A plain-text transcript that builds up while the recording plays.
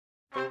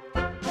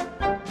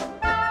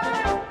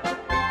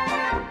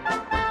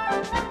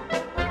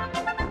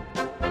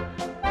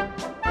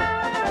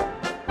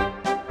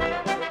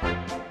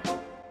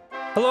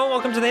Hello and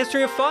welcome to the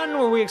History of Fun,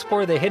 where we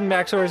explore the hidden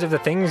backstories of the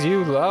things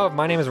you love.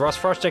 My name is Russ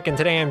Frushtick, and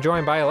today I'm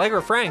joined by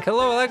Allegra Frank.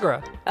 Hello,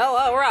 Allegra.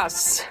 Hello,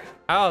 Russ.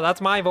 Oh, that's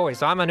my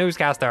voice. I'm a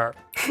newscaster.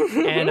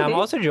 And I'm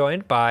also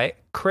joined by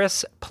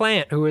Chris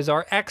Plant, who is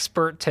our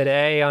expert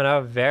today on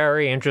a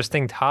very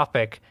interesting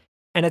topic.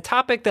 And a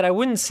topic that I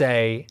wouldn't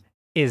say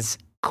is,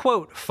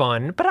 quote,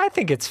 fun, but I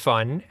think it's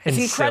fun and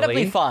It's incredibly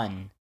silly.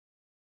 fun.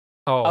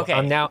 Oh,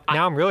 Okay, now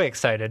I'm really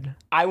excited.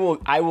 I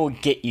will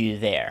get you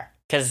there,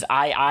 because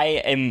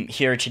I am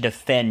here to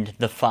defend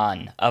the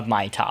fun of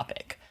my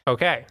topic.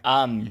 Okay.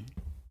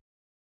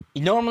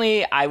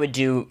 Normally I would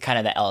do kind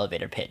of the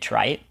elevator pitch,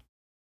 right?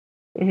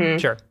 Mm-hmm.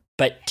 Sure.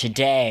 But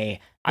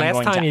today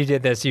Last time you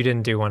did this, you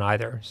didn't do one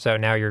either. So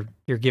now you're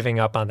giving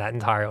up on that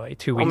entirely.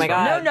 2 weeks. my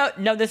ago. God.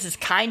 No, this is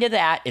kind of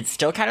that. It's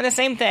still kind of the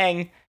same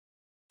thing.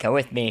 Go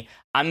with me.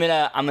 I'm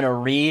gonna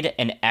read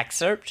an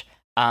excerpt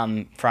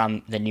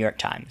from the New York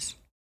Times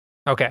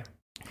Okay.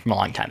 from a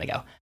long time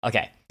ago.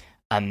 Okay.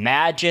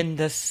 Imagine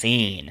the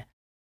scene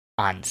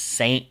on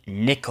St.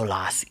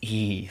 Nicholas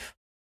Eve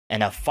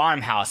in a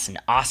farmhouse in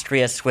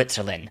Austria,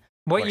 Switzerland,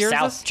 What or year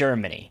South is this?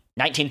 Germany,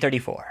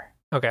 1934.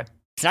 Okay.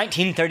 It's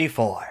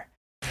 1934.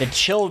 The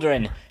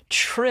children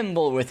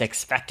tremble with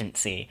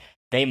expectancy.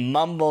 They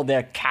mumble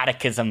their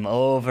catechism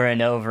over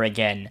and over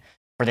again,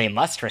 for they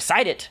must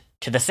recite it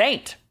to the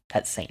saint.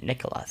 That's St.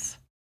 Nicholas.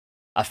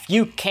 A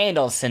few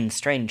candles send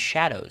strange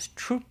shadows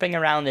trooping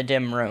around the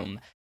dim room.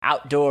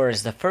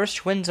 Outdoors, the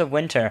first winds of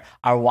winter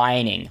are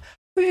whining.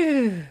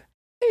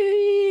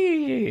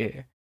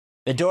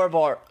 The door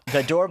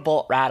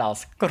bolt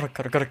rattles,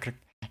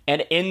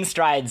 and in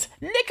strides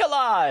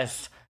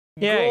Nicholas.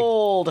 Yay.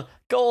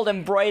 Gold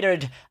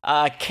embroidered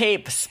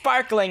cape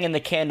sparkling in the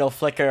candle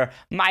flicker,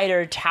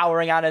 mitre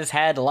towering on his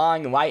head,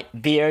 long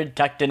white beard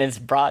tucked in his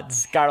broad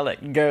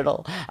scarlet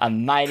girdle, a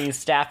mighty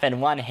staff in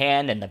one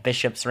hand and the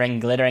bishop's ring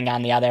glittering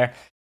on the other.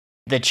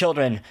 The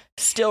children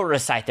still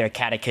recite their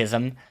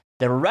catechism.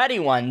 The ready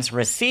ones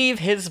receive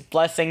his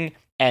blessing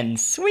and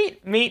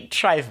sweet meat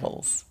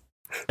trifles.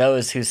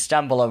 Those who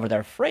stumble over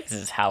their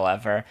phrases,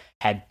 however,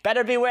 had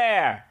better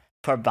beware,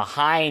 for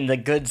behind the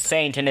good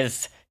saint and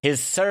his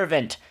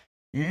servant,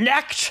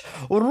 Knecht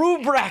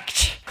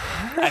Ruprecht,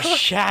 a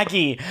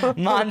shaggy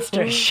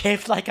monster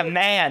shaped like a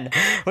man,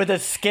 with a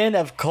skin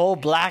of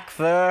coal-black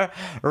fur,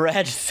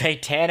 red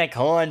satanic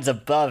horns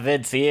above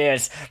its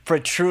ears,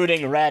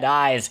 protruding red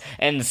eyes,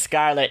 and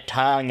scarlet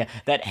tongue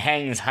that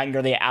hangs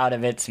hungrily out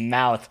of its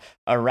mouth.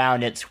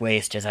 Around its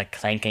waist is a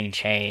clanking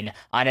chain.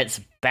 On its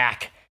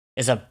back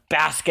is a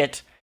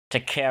basket to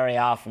carry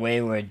off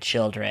wayward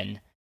children.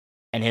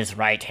 In his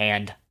right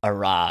hand, a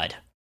rod.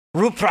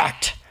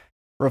 Ruprecht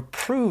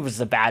reproves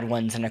the bad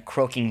ones in a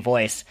croaking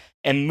voice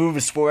and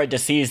moves forward to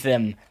seize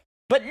them.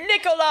 But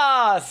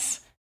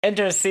Nicholas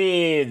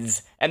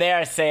intercedes, and they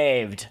are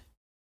saved.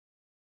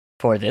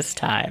 For this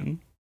time.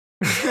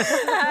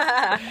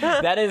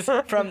 That is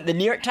from the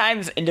New York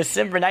Times in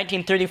December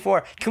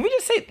 1934. Can we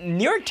just say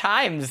New York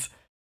Times?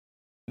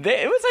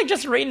 It was like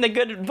just reading a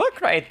good book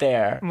right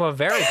there. Well,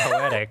 very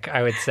poetic,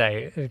 I would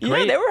say. Great.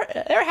 Yeah,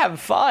 they were having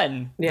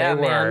fun. Yeah,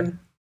 They were. man.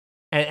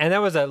 And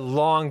that was a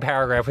long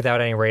paragraph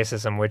without any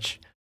racism, which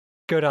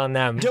good on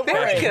them. Don't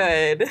Very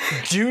worry. good.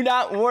 Do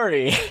not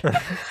worry.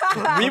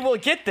 We will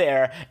get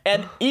there.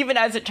 And even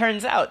as it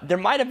turns out, there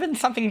might have been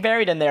something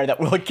buried in there that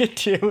we'll get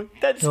to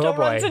that still boy.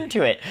 runs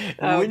into it.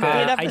 Oh, Wouldn't be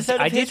an God. episode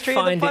I of did History of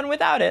the find Fun it-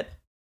 without it.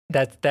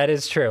 That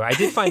is true. I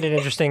did find it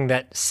interesting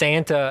that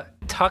Santa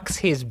tucks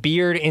his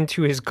beard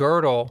into his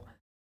girdle.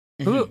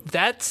 Ooh,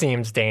 that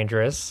seems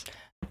dangerous.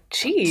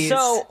 Jeez.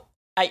 So,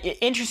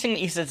 interesting that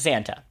you said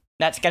Santa.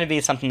 That's going to be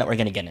something that we're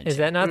going to get into. Is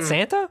that not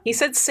Santa? he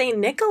said Saint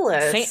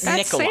Nicholas. Saint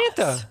That's Nicholas.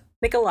 Santa.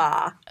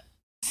 Nicola.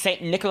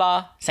 Saint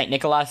Nicholas, Saint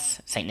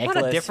Nicholas.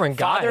 What a different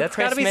guy. Father That's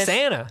got to be Christmas,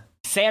 Santa.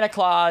 Santa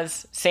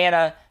Claus,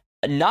 Santa.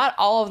 Not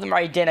all of them are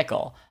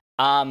identical.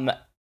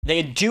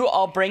 They do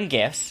all bring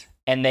gifts,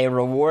 and they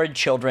reward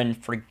children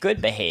for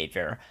good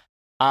behavior.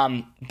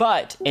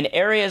 But in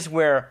areas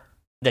where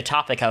the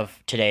topic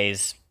of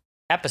today's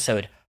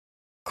episode,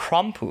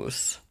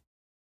 Krampus,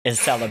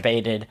 is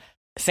celebrated,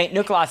 St.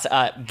 Nicholas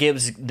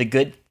gives the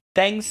good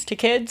things to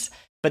kids,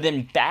 but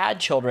then bad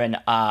children,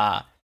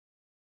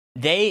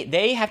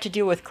 they have to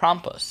deal with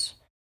Krampus.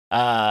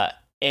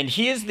 And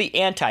he is the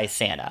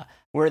anti-Santa,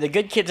 where the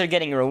good kids are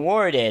getting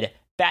rewarded,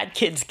 bad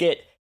kids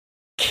get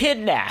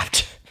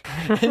kidnapped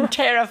and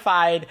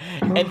terrified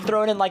and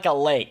thrown in like a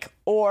lake,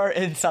 or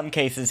in some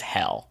cases,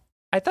 hell.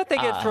 I thought they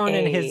get thrown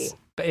in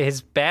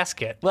his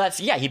basket. Well,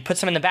 he puts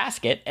them in the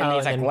basket, and Oh,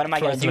 he's like, and what am I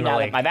going to throws do them in a now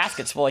lake. that my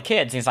basket's full of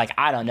kids? And he's like,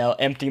 I don't know,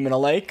 empty them in a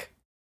lake?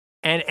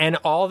 And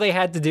all they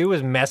had to do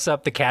was mess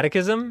up the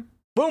catechism?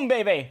 Boom,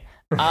 baby!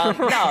 No,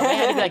 they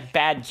had to be like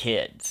bad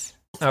kids.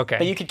 Okay.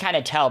 But you could kind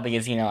of tell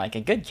because, like a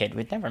good kid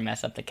would never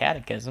mess up the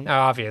catechism.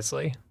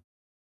 Obviously.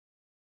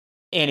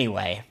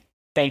 Anyway,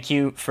 thank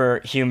you for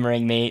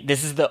humoring me.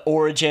 This is the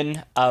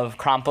origin of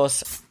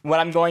Krampus. What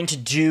I'm going to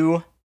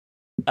do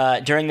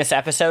during this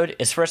episode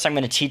is first I'm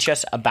going to teach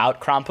us about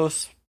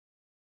Krampus.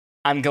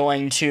 I'm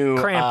going to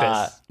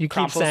Krampus. You keep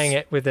Krampus. saying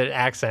it with an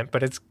accent,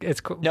 but we're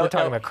talking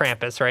about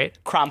Krampus, right?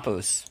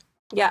 Krampus.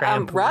 Yeah,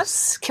 Krampus.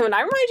 Russ, can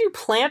I remind you,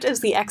 Plant is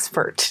the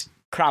expert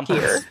Krampus.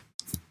 here.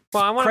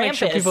 Well, I want to make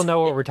sure Krampus- people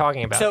know what we're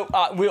talking about. So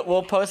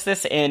we'll post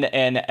this in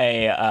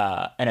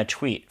a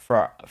tweet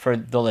for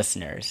the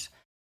listeners.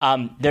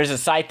 There's a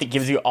site that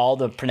gives you all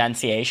the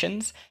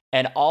pronunciations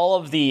and all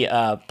of the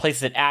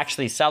places that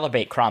actually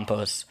celebrate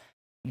Krampus.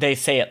 They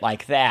say it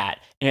like that,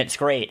 and it's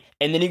great.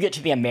 And then you get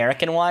to the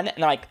American one, and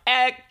they're like,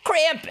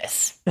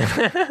 Krampus.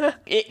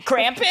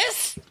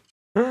 Krampus?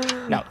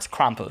 No, it's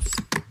Krampus.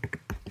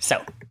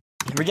 So,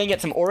 we're going to get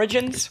some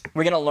origins.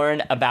 We're going to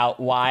learn about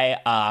why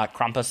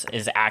Krampus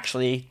is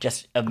actually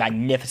just a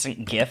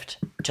magnificent gift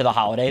to the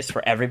holidays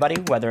for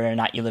everybody, whether or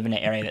not you live in an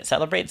area that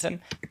celebrates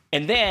them.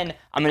 And then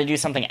I'm going to do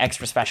something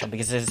extra special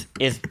because this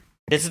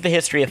is the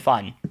history of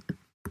fun.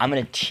 I'm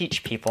going to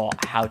teach people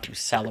how to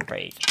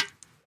celebrate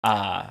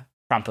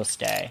Krampus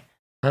Day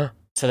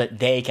so that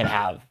they can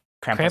have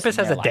Krampus. Krampus in has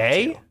their a life,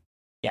 day? too.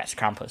 Yes,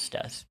 Krampus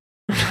does.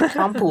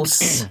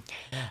 Krampus.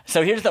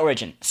 So here's the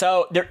origin.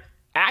 So there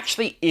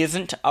actually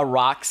isn't a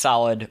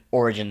rock-solid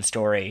origin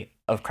story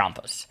of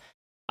Krampus.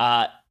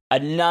 A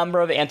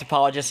number of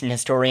anthropologists and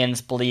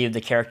historians believe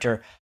the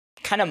character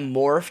kind of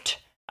morphed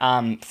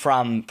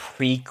from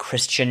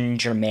pre-Christian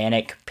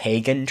Germanic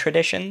pagan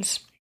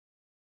traditions.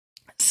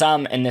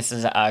 Some, and this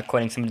is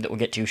quoting somebody that we'll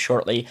get to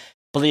shortly,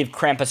 believe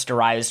Krampus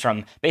derives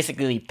from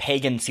basically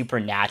pagan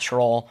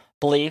supernatural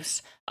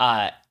beliefs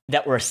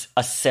that were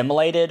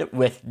assimilated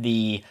with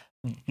the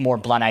more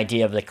blunt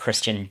idea of the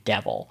Christian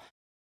devil.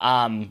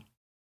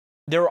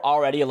 There were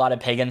already a lot of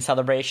pagan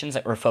celebrations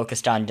that were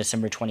focused on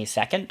December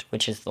 22nd,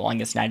 which is the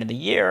longest night of the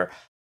year,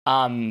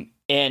 and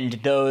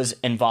those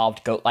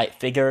involved goat-like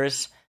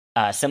figures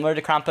similar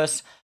to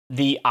Krampus.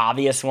 The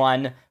obvious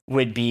one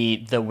would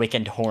be the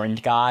Wiccan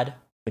horned god,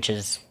 which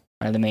is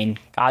one of the main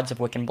gods of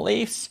Wiccan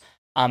beliefs.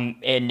 And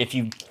if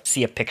you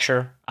see a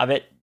picture of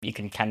it, you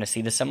can kind of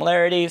see the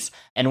similarities,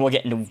 and we'll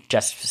get into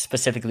just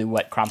specifically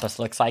what Krampus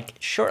looks like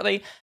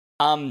shortly.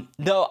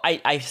 Though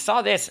I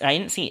saw this, and I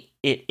didn't see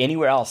it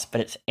anywhere else,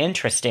 but it's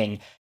interesting.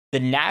 The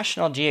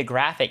National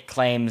Geographic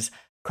claims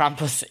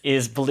Krampus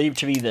is believed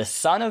to be the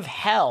son of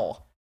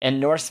hell in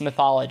Norse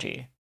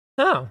mythology.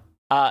 Oh,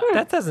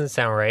 that doesn't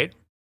sound right.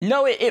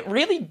 No, it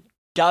really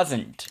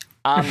doesn't.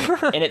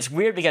 And it's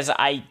weird because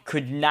I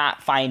could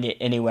not find it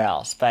anywhere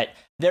else, but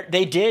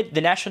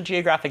the National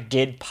Geographic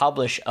did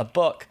publish a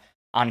book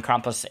on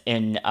Krampus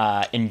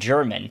in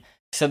German,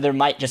 so there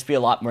might just be a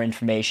lot more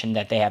information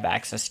that they have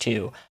access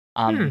to.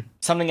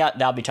 Something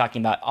that I'll be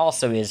talking about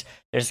also is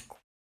there's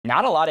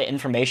not a lot of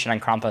information on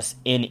Krampus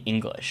in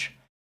English,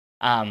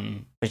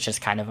 which is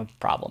kind of a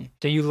problem.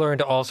 So you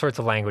learned all sorts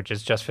of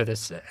languages just for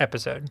this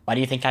episode. Why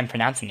do you think I'm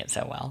pronouncing it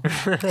so well?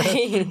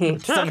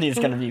 Somebody's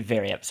going to be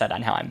very upset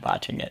on how I'm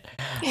botching it.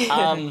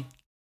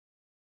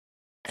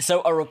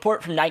 So a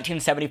report from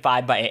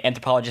 1975 by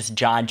anthropologist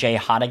John J.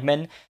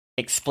 Honigman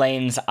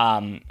explains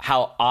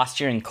how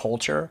Austrian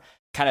culture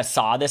kind of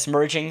saw this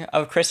merging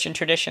of Christian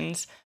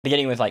traditions,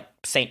 beginning with like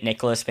St.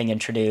 Nicholas being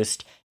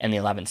introduced in the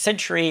 11th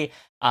century,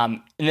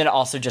 and then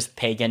also just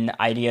pagan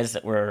ideas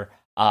that were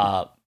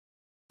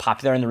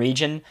popular in the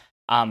region,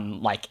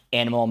 like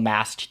animal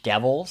masked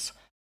devils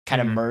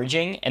kind of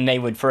merging, and they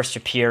would first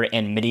appear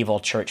in medieval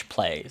church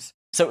plays.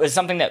 So it was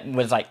something that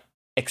was like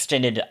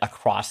extended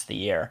across the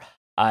year,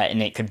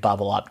 and it could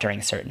bubble up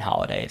during certain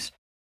holidays.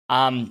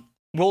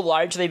 We'll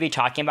largely be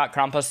talking about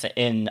Krampus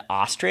in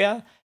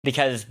Austria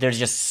because there's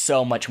just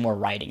so much more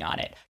writing on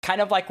it.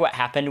 Kind of like what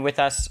happened with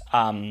us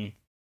when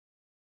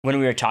we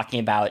were talking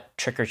about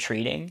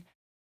trick-or-treating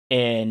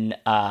in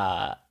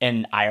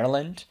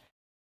Ireland.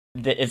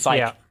 It's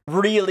like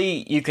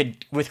really, you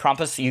could, with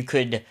Krampus, you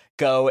could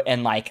go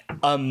in like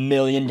a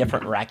million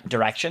different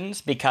directions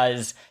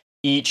because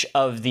each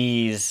of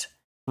these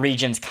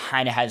regions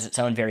kind of has its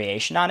own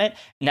variation on it.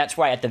 And that's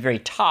why at the very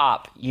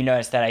top, you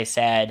notice that I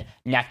said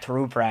Nacht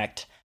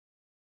Ruprecht.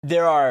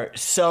 There are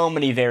so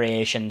many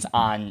variations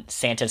on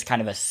Santa's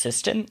kind of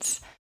assistants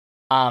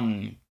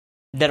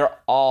that are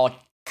all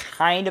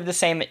kind of the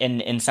same,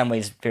 in some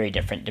ways very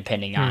different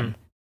depending on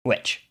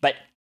which. But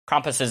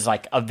Krampus is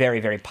like a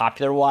very, very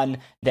popular one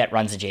that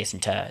runs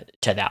adjacent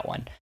to that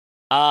one.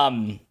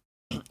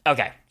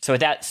 Okay, so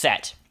with that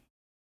set,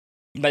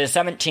 by the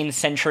 17th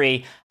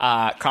century,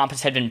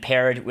 Krampus had been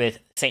paired with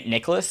St.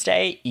 Nicholas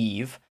Day,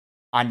 Eve,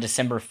 on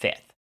December 5th.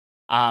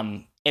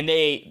 And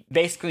they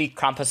basically,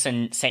 Krampus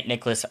and St.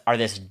 Nicholas are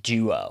this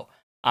duo,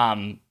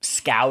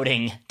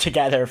 scouting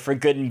together for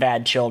good and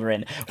bad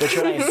children, which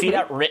when I see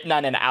that written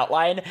on an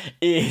outline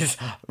is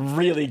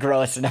really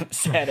gross and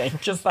upsetting.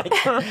 Just like,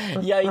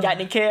 yo, you got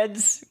any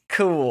kids?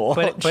 Cool.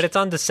 But it's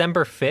on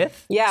December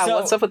 5th? Yeah,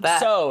 what's up with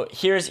that? So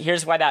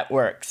here's why that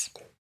works.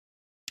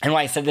 And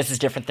why I said this is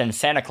different than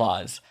Santa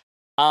Claus.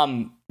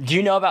 Do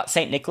you know about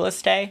St.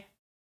 Nicholas Day?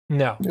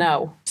 No.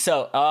 No.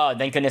 So,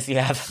 thank goodness you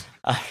have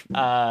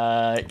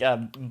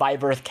a by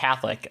birth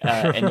Catholic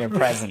in your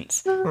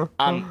presence.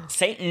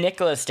 St.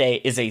 Nicholas Day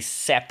is a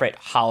separate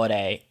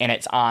holiday, and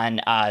it's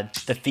on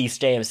the feast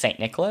day of St.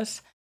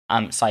 Nicholas.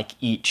 It's like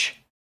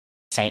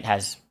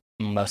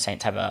most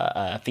saints have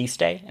a feast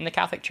day in the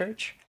Catholic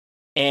Church.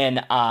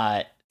 And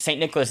St.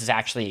 Nicholas is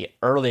actually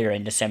earlier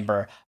in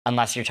December,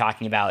 unless you're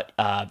talking about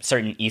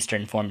certain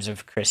Eastern forms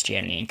of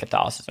Christianity and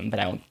Catholicism,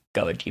 but I won't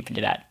go deep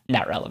into that.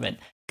 Not relevant.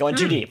 Going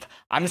too deep.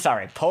 I'm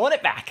sorry. Pulling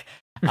it back.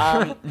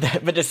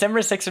 But December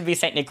 6th would be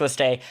St. Nicholas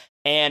Day,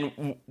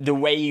 and the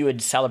way you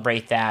would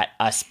celebrate that,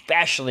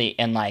 especially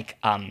in like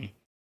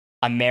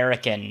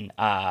American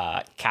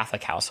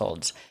Catholic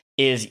households,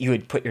 is you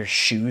would put your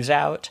shoes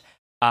out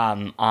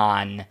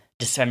on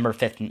December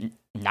 5th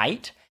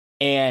night,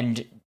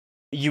 and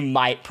you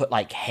might put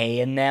like hay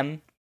in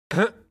them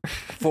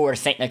for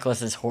St.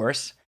 Nicholas's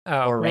horse.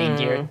 Or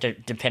reindeer,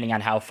 depending on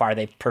how far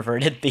they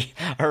perverted the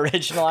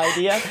original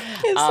idea.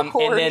 And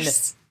then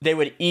they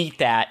would eat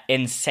that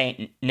in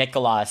St.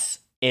 Nicholas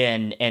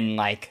in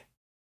like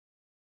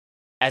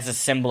as a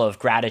symbol of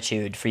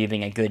gratitude for you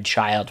being a good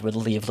child, would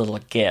leave little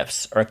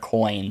gifts or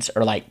coins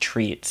or like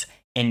treats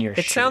in your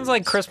shoes. It sounds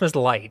like Christmas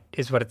light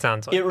is what it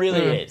sounds like. It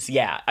really is,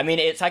 yeah. I mean,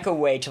 it's like a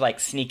way to like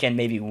sneak in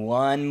maybe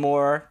one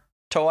more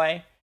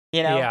toy,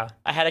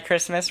 ahead of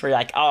Christmas, where you're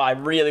like, oh, I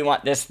really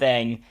want this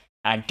thing.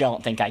 I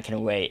don't think I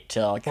can wait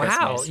till Christmas.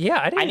 Wow,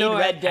 yeah, I need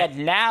Red Dead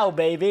now,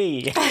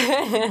 baby.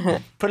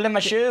 Put it in my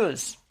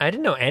shoes. I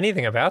didn't know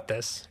anything about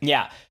this.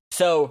 Yeah,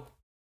 so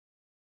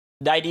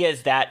the idea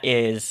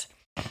is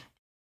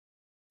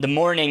the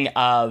morning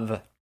of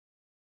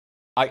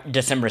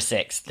December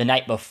 6th, the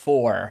night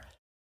before,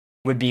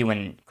 would be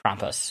when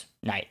Krampus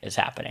night is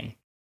happening.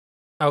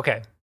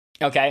 Okay.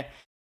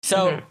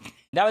 So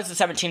that was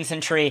the 17th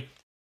century.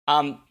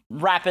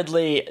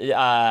 Rapidly,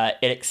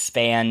 it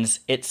expands.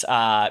 It's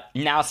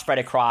now spread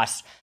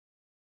across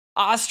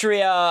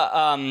Austria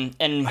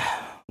and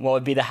what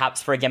would be the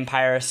Habsburg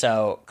Empire,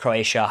 so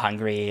Croatia,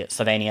 Hungary,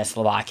 Slovenia,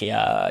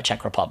 Slovakia,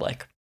 Czech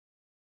Republic.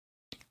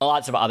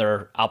 Lots of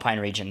other Alpine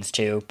regions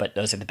too, but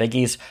those are the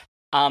biggies.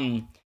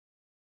 And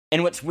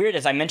what's weird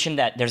is I mentioned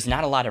that there's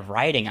not a lot of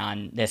writing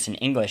on this in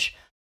English.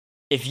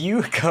 If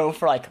you go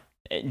for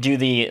do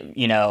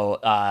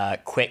the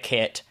quick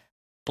hit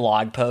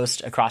blog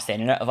post across the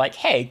internet of like,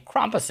 hey,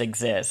 Krampus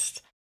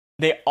exists,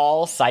 they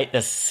all cite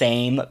the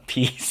same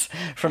piece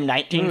from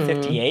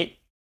 1958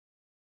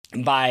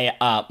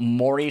 by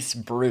Maurice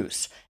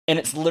Bruce, and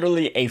it's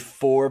literally a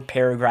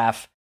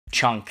 4-paragraph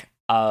chunk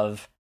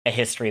of a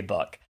history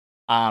book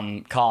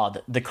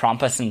called The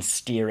Krampus and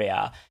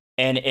Styria,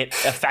 and it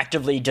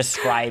effectively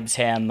describes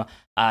him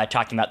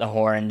talking about the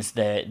horns,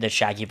 the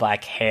shaggy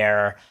black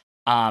hair,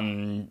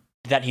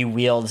 that he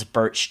wields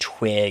birch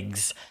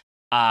twigs,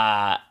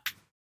 and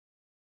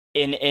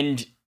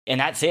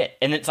that's it.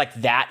 And it's like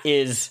that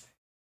is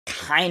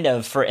kind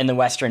of, for in the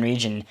Western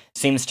region,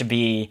 seems to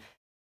be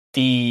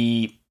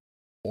the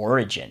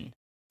origin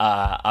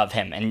of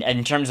him. And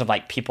in terms of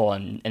like people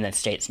in the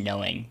States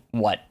knowing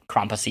what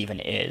Krampus even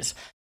is.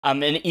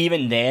 And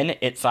even then,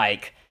 it's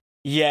like,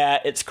 yeah,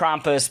 it's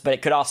Krampus, but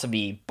it could also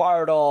be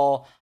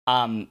Bartle.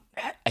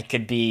 It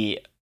could be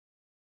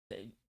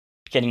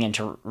getting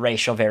into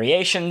racial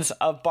variations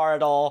of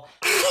Bartle.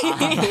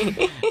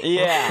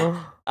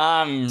 Yeah.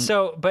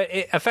 But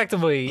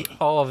effectively,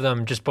 all of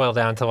them just boil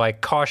down to like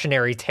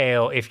cautionary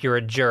tale. If you're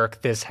a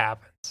jerk, this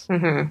happens.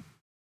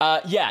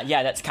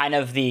 Yeah. That's kind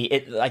of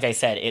like I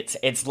said,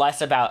 it's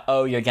less about,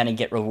 oh, you're gonna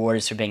get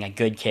rewards for being a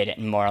good kid,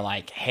 and more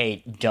like,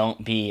 hey,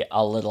 don't be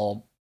a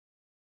little,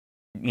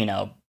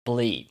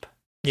 bleep.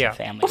 Yeah.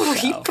 Family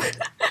show.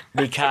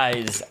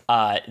 Because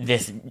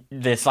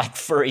this like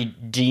furry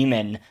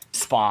demon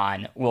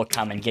spawn will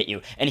come and get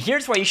you. And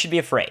here's why you should be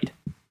afraid.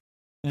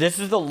 This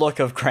is the look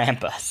of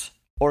Krampus.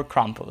 Or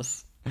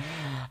Krampus.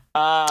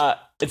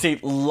 It's a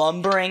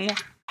lumbering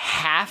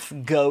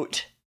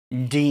half-goat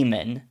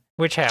demon.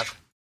 Which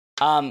half?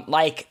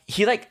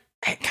 He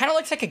kind of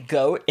looks like a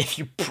goat if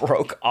you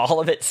broke all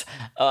of its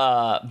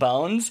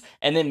bones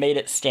and then made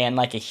it stand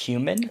like a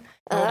human.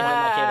 And then it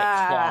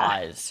had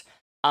claws.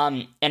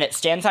 And it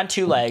stands on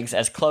 2 legs,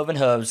 has cloven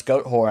hooves,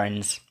 goat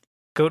horns.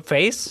 Goat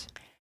face?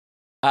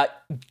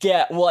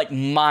 Yeah, well, like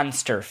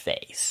monster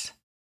face.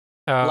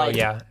 Oh,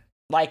 yeah.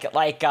 Like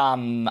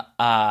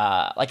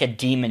a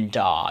demon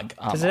dog.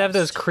 Almost. Does it have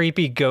those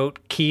creepy goat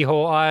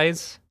keyhole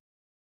eyes?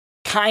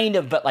 Kind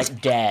of, but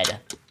like dead.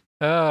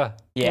 Yeah.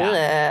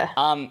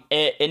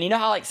 And you know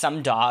how like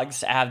some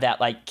dogs have that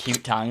like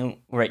cute tongue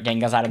where it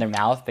dangles out of their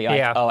mouth, but you're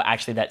like, oh,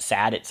 actually that's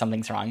sad.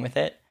 Something's wrong with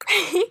it.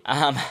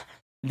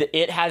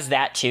 It has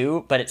that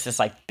too, but it's this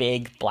like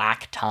big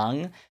black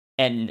tongue,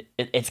 and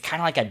it's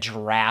kind of like a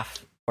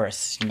giraffe or a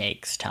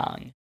snake's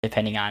tongue,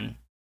 depending on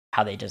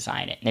how they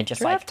design it. And it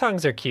just giraffe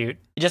tongues are cute.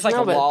 It just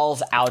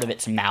lolls out of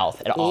its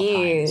mouth at all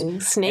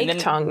times. Snake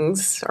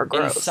tongues are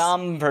gross. In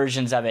some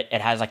versions of it,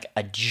 it has like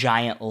a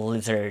giant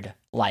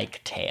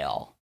lizard-like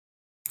tail.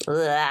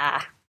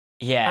 Ugh.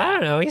 Yeah. I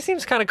don't know. He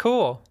seems kind of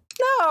cool.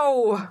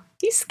 No,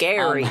 he's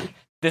scary.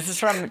 This is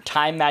from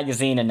Time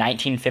magazine in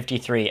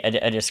 1953,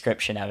 a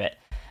description of it.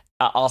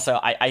 Also,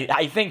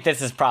 I think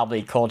this is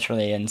probably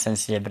culturally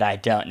insensitive, but I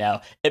don't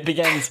know. It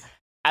begins,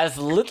 as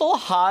little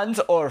Hans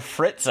or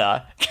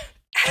Fritze,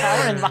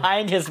 cowering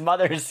behind his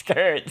mother's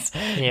skirts,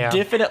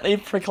 diffidently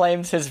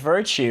proclaims his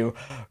virtue.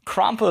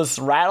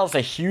 Krampus rattles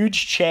a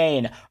huge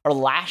chain or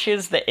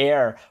lashes the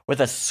air with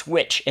a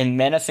switch in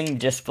menacing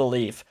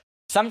disbelief.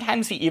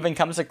 Sometimes he even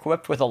comes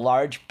equipped with a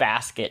large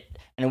basket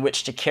in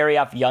which to carry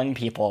off young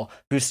people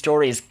whose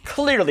stories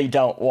clearly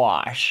don't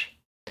wash.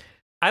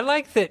 I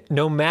like that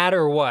no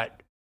matter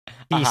what,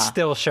 he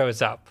still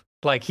shows up.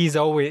 Like, he's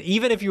always,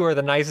 even if you are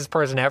the nicest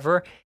person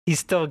ever, he's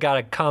still got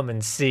to come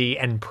and see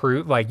and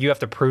prove, like, you have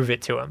to prove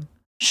it to him.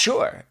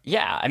 Sure.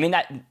 Yeah. I mean,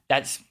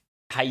 that's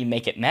how you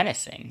make it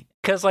menacing.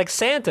 Because, like,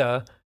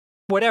 Santa,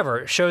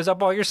 whatever, shows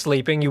up while you're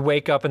sleeping, you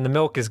wake up and the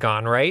milk is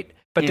gone, right?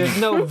 But there's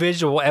no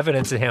visual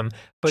evidence of him.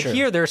 But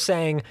here they're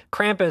saying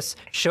Krampus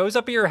shows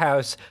up at your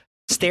house,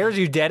 stares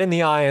you dead in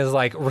the eye, and is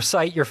like,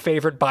 recite your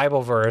favorite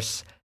Bible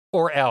verse,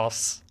 or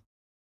else.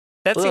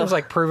 That seems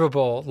like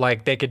provable.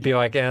 Like, they could be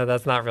like, yeah,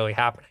 that's not really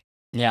happening.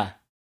 Yeah.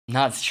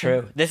 No, it's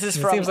true. This is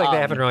it from... seems like they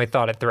haven't really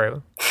thought it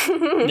through.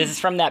 This is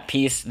from that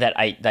piece that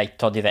I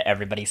told you that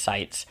everybody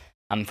cites.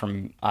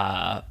 From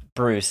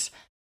Bruce.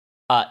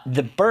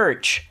 The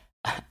birch,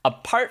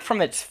 apart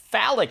from its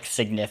phallic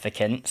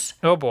significance...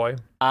 Oh, boy.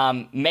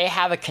 May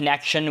have a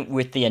connection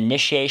with the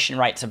initiation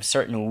rites of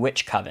certain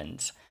witch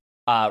covens.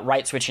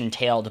 Rites which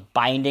entailed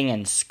binding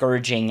and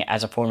scourging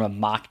as a form of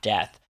mock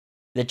death.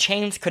 The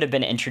chains could have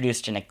been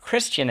introduced in a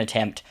Christian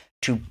attempt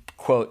to,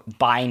 quote,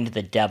 bind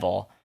the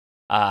devil.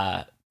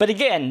 But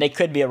again, they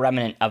could be a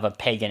remnant of a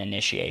pagan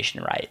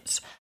initiation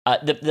rites.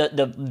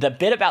 The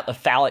bit about the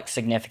phallic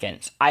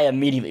significance, I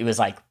immediately was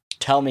like,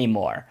 tell me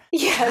more.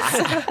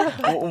 Yes.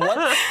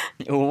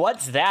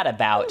 What's that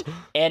about?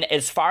 And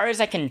as far as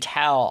I can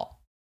tell,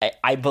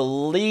 I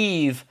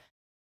believe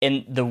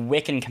in the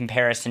Wiccan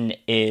comparison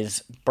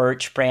is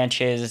birch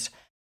branches,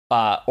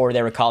 or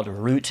they were called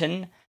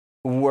rutin,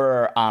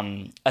 were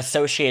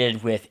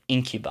associated with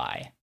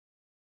incubi.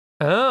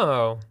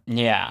 Oh.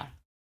 Yeah.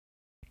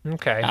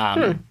 Okay.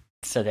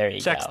 So there you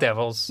go. Sex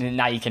devils.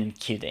 Now you can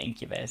cue the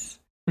incubus.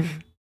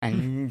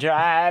 And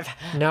drive.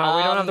 No,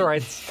 we don't have the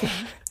rights.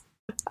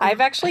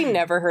 I've actually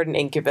never heard an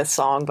Incubus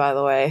song, by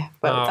the way,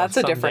 but that's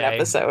a different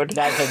episode.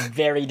 That's a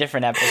very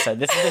different episode.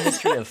 This is the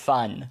history of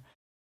fun.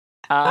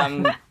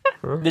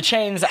 The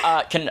chains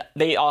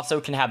they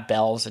also can have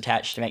bells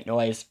attached to make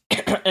noise.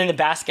 And the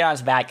basket on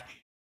his back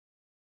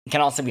can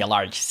also be a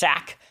large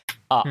sack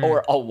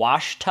or a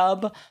wash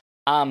tub.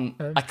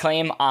 A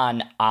claim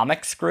on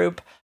Omics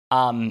Group,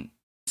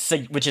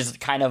 which is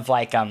kind of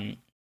like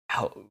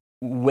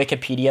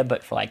Wikipedia,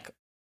 but for like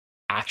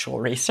actual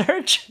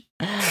research.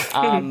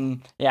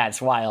 Yeah,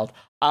 it's wild.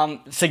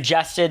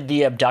 Suggested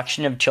the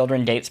abduction of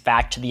children dates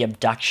back to the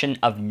abduction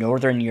of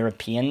Northern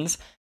Europeans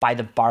by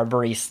the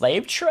Barbary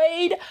slave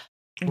trade.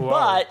 Whoa.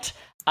 But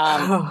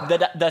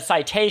the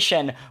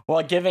citation, while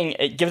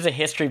it gives a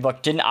history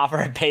book, didn't offer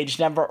a page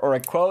number or a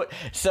quote.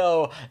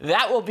 So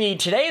that will be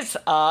today's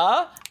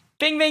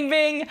bing, bing,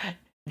 bing,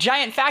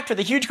 giant fact with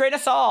a huge grain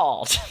of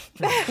salt.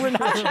 We're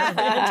not sure if we're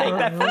going to take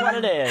that for what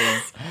it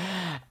is.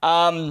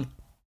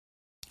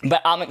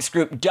 But Omics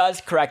Group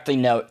does correctly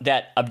note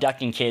that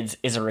abducting kids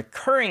is a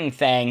recurring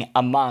thing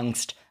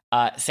amongst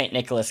St.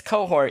 Nicholas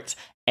cohorts.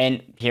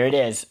 And here it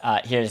is.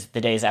 Here's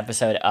the day's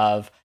episode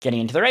of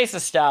Getting Into the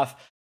Racist Stuff.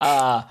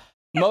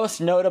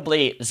 Most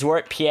notably,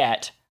 Zwart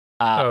Piet,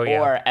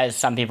 or as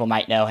some people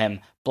might know him,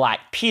 Black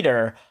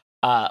Peter,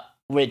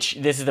 which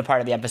this is the part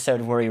of the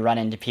episode where we run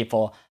into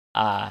people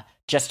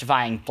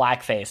justifying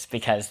blackface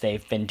because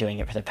they've been doing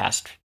it for the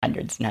past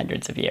hundreds and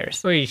hundreds of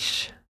years.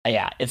 Oish.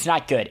 Yeah, it's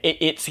not good.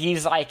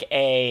 He's like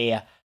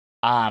the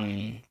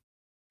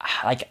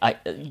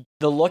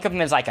look of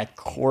him is like a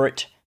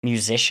court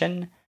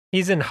musician.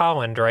 He's in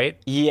Holland, right?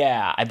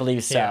 Yeah, I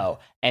believe so.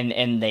 Yeah.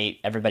 And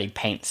everybody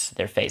paints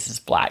their faces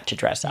black to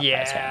dress up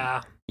as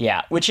him.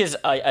 Yeah, which is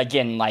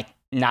again like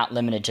not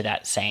limited to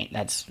that saint.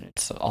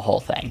 It's a whole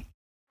thing.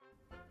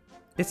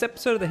 This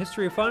episode of The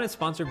History of Fun is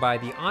sponsored by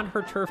the On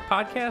Her Turf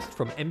podcast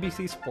from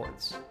NBC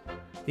Sports.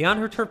 The On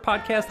Her Turf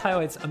podcast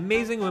highlights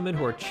amazing women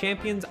who are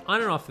champions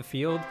on and off the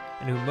field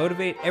and who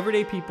motivate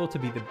everyday people to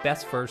be the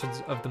best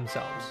versions of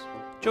themselves.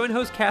 Join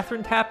host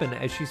Katherine Tappan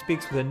as she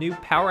speaks with a new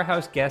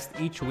powerhouse guest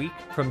each week,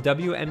 from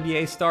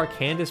WNBA star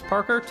Candace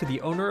Parker to the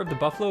owner of the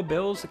Buffalo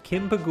Bills,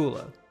 Kim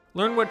Pegula.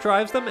 Learn what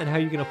drives them and how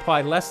you can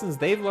apply lessons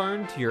they've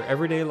learned to your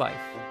everyday life.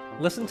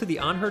 Listen to the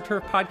On Her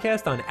Turf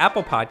podcast on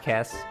Apple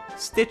Podcasts,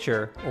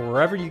 Stitcher, or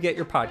wherever you get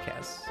your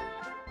podcasts.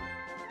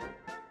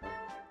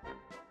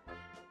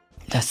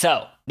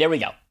 So, there we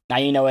go. Now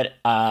you know what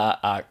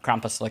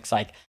Krampus looks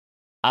like.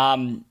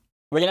 We're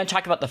going to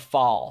talk about the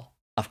fall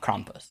of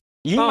Krampus.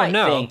 You might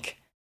think,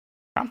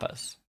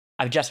 Krampus,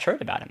 I've just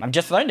heard about him. I've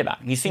just learned about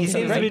him. He seems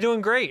to be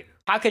doing great.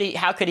 How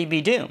could he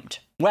be doomed?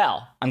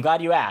 Well, I'm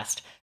glad you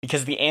asked,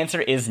 because the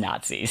answer is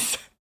Nazis.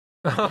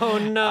 Oh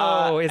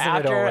no, isn't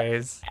it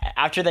always?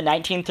 After the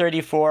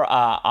 1934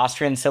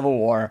 Austrian Civil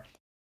War,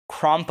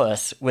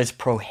 Krampus was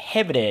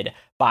prohibited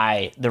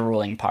by the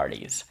ruling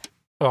parties,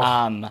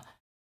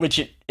 which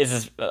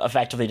is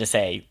effectively to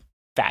say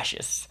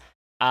fascists.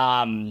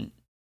 And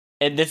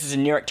this is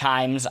in New York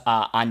Times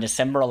on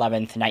December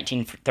 11th,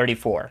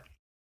 1934.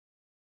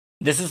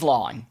 This is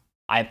long.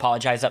 I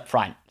apologize up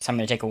front, so I'm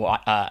going to take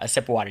a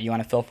sip of water. You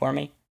want to fill for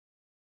me?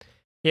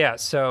 Yeah,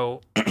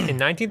 so in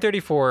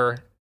 1934,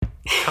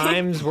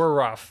 times were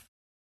rough.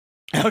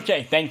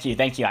 Okay, thank you.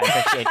 I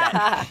appreciate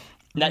that.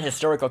 That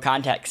historical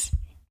context.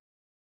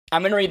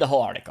 I'm going to read the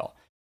whole article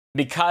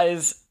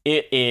because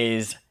it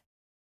is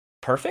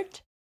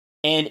perfect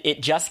and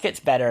it just gets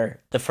better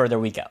the further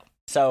we go.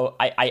 So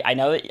I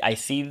know that I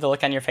see the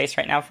look on your face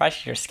right now,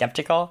 Fresh. You're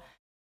skeptical.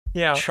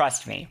 Yeah.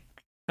 Trust me.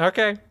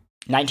 Okay.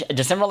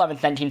 December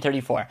 11th,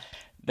 1934.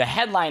 The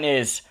headline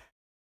is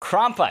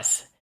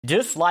Krampus,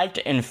 disliked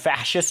in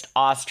fascist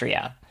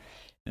Austria.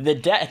 The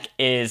deck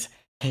is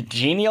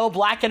genial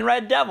black and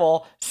red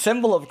devil,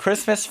 symbol of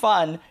Christmas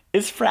fun,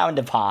 is frowned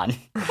upon.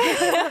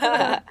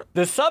 The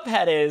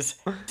subhead is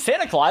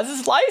Santa Claus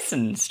is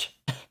licensed.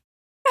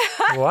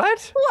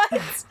 What?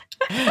 What?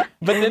 But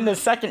then the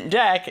second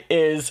deck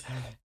is,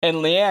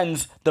 in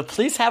Leanne's, the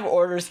police have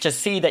orders to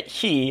see that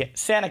he,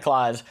 Santa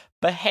Claus,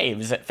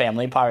 behaves at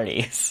family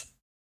parties.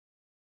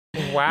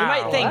 Wow. You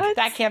might think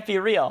that can't be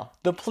real.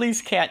 The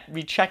police can't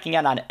be checking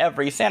in on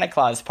every Santa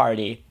Claus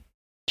party.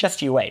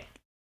 Just you wait.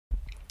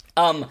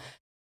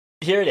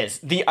 Here it is.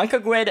 The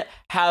Unkeguid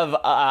have,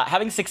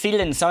 having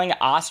succeeded in sewing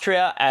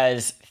Austria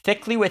as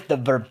thickly with the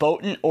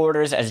verboten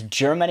orders as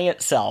Germany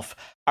itself,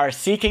 are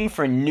seeking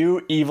for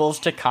new evils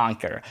to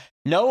conquer.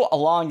 No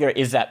longer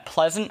is that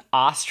pleasant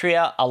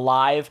Austria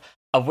alive,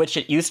 of which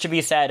it used to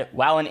be said,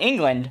 while in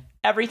England,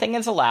 everything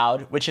is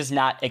allowed, which is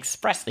not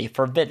expressly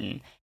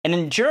forbidden. And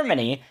in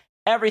Germany,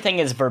 everything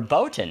is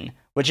verboten,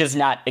 which is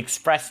not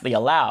expressly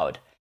allowed.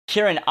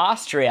 Here in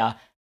Austria,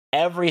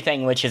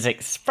 everything which is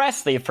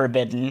expressly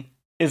forbidden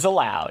is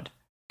allowed.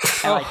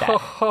 I like that.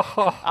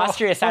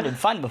 Austria sounded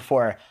fun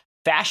before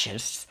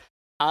fascists.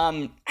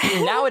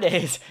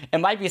 Nowadays, it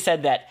might be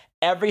said that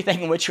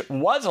everything which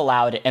was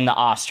allowed in the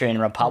Austrian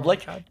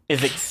Republic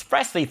is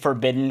expressly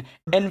forbidden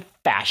in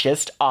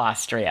fascist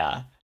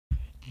Austria.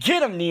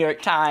 Get 'em, New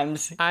York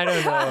Times. I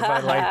don't know if I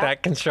like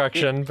that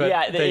construction,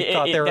 but they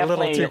thought they were a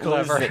little too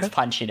clever. Its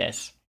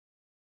punchiness.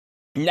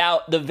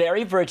 Now, the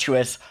very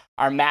virtuous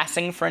are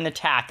massing for an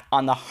attack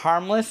on the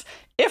harmless,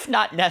 if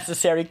not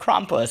necessary,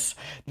 Krampus,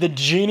 the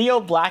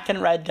genial black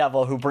and red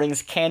devil who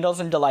brings candles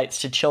and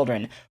delights to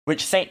children,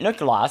 which St.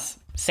 Nicholas,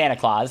 Santa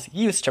Claus,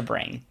 used to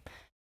bring.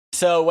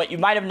 So what you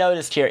might have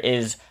noticed here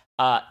is,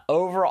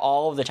 over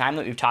all of the time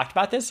that we've talked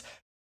about this,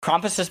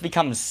 Krampus has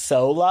become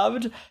so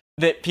loved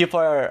that people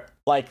are,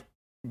 like,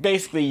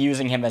 basically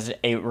using him as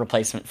a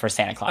replacement for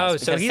Santa Claus. Oh,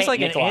 so he's like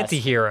an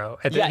anti-hero.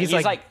 Yeah, he's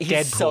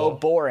he's so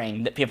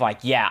boring that people are like,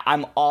 yeah,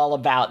 I'm all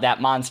about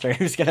that monster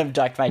who's going to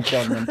abduct my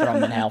children and throw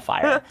them in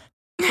hellfire.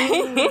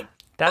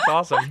 That's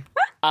awesome.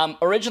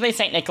 Originally,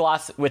 St.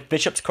 Nicholas, with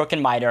Bishop's crook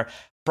and mitre,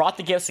 brought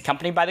the gifts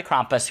accompanied by the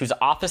Krampus, whose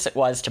office it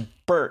was to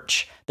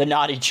birch the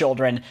naughty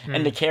children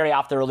and to carry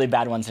off the really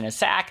bad ones in a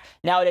sack.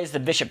 Nowadays, the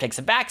bishop takes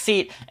a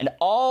backseat, and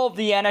all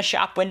Vienna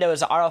shop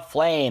windows are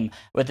aflame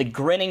with the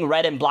grinning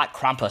red and black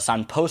Krampus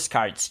on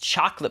postcards,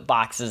 chocolate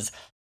boxes,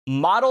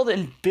 modeled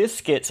in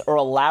biscuits or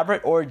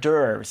elaborate hors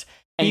d'oeuvres.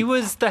 And he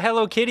was the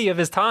Hello Kitty of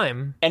his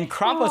time. And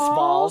Krampus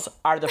balls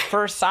are the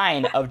first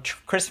sign of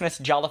Christmas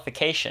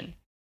jollification.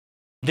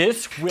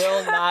 This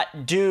will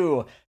not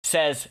do,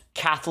 says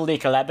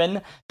Catholic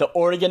Leben, the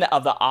organ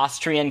of the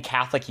Austrian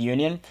Catholic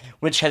Union,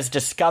 which has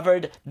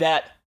discovered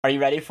that, are you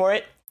ready for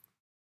it?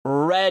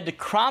 Red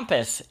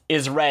Krampus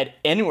is read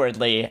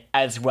inwardly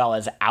as well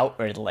as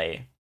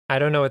outwardly. I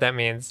don't know what that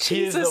means.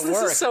 Jesus, it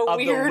is the work of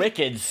the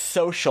wicked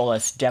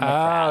socialist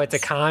Democrats. Oh, it's a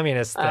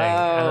communist thing.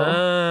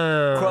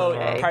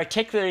 Quote,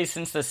 particularly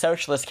since the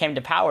socialists came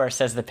to power,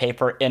 says the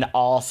paper in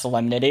all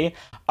solemnity,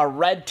 a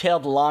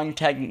red-tailed,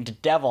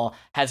 long-tongued devil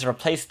has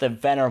replaced the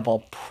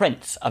venerable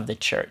prince of the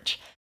church.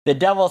 The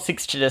devil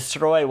seeks to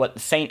destroy what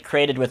the saint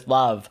created with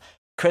love.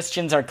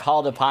 Christians are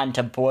called upon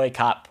to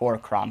boycott poor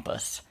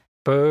Krampus.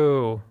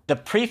 Boo. The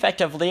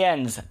prefect of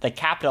Lienz, the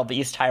capital of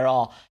East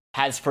Tyrol,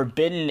 has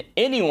forbidden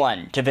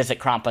anyone to visit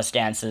Krampus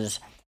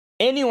dances.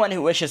 Anyone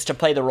who wishes to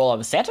play the role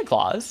of Santa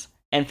Claus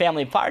and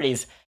family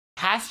parties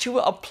has to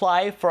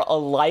apply for a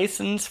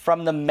license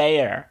from the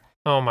mayor.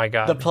 Oh my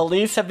God. The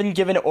police have been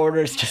given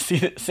orders to see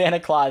that Santa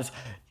Claus,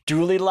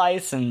 duly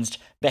licensed,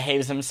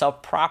 behaves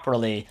himself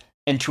properly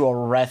and to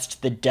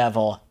arrest the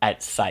devil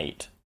at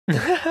sight.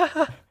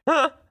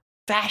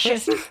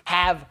 Fascists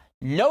have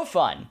no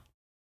fun.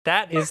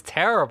 That is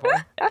terrible.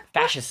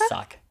 Fascists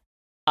suck.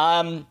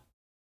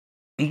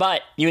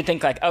 But you would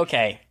think, like,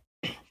 okay,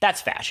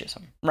 that's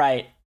fascism,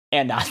 right?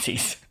 And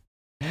Nazis.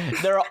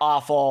 They're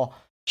awful.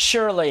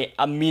 Surely,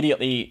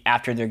 immediately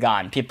after they're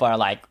gone, people are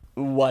like,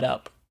 what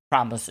up?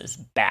 Krampus is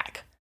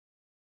back.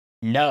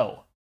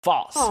 No.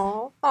 False.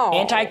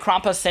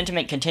 Anti-Krampus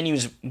sentiment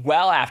continues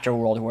well after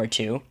World War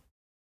II.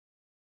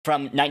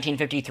 From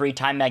 1953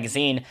 Time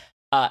magazine,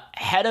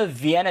 head of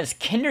Vienna's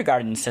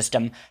kindergarten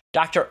system,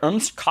 Dr.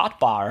 Ernst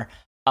Kottbauer,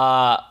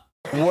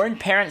 warned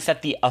parents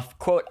that the,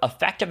 quote,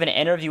 effect of an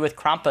interview with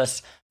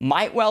Krampus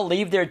might well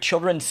leave their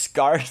children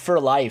scarred for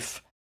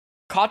life.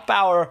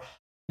 Kottbauer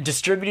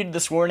distributed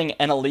this warning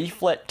in a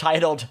leaflet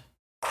titled,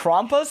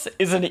 "Krampus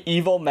is an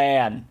evil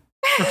man."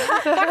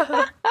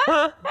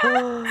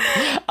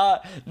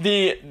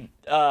 The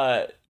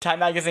Time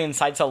magazine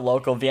cites a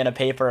local Vienna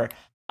paper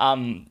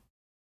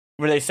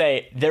where they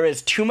say, "There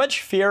is too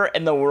much fear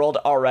in the world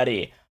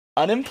already.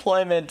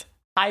 Unemployment,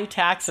 high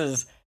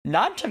taxes,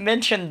 not to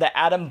mention the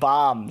atom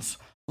bombs.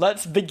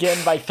 Let's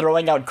begin by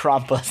throwing out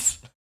Krampus."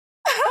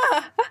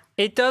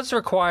 It does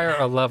require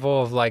a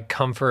level of like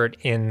comfort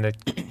in the,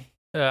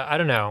 I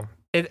don't know.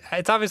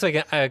 It's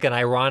obviously like an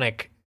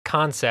ironic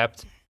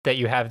concept that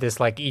you have this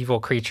like evil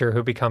creature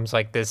who becomes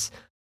like this.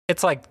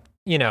 It's like,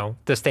 you know,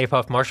 the Stay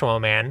Puft Marshmallow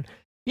Man.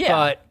 Yeah.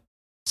 But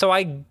so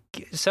I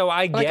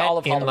Like get all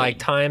of in Halloween. like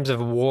times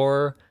of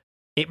war,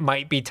 it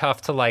might be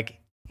tough to like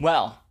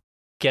Well,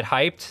 get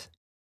hyped.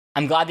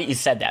 I'm glad that you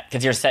said that,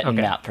 because you're setting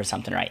me Okay. up for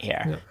something right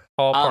here.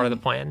 All part of the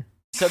plan.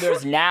 So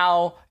there's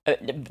now,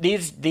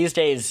 these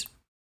days,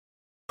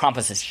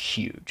 Krampus is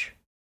huge,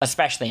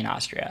 especially in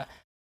Austria.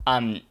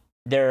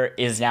 There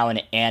is now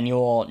an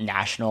annual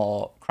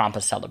national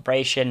Krampus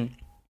celebration.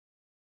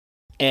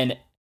 And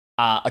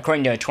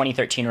according to a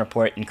 2013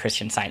 report in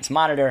Christian Science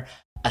Monitor,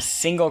 a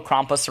single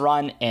Krampus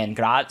run in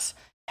Graz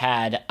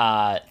had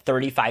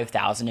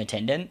 35,000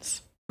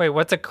 attendants. Wait,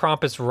 what's a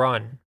Krampus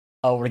run?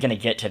 Oh, we're going to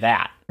get to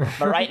that.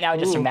 But right now,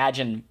 just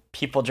imagine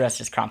people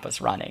dressed as Krampus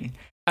running.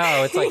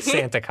 Oh, it's like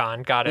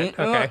SantaCon. Got it.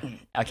 Okay.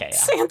 Okay, yeah.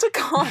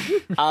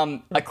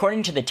 SantaCon.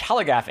 According to the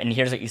Telegraph, and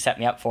here's what you set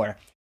me up for,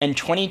 in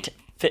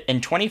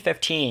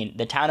 2015,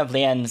 the town of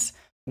Lienz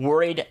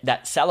worried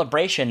that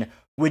celebration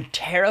would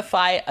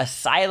terrify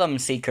asylum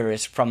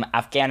seekers from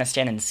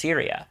Afghanistan and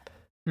Syria.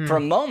 For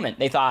a moment,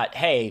 they thought,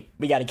 hey,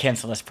 we got to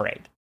cancel this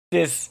parade.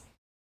 This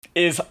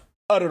is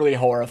utterly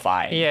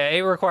horrifying. Yeah,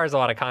 it requires a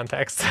lot of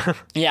context.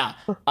 Yeah.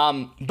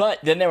 But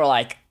then they were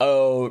like,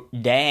 oh,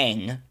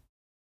 dang.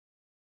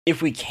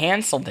 If we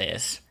cancel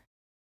this,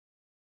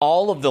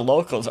 all of the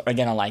locals are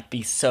going to like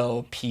be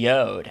so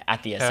PO'd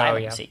at the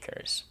asylum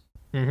seekers.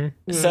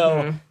 Mm-hmm.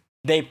 So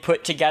they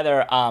put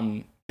together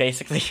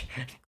basically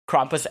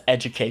Krampus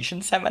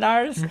education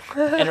seminars,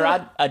 and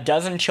around a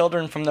dozen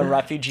children from the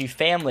refugee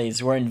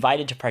families were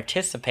invited to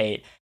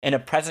participate in a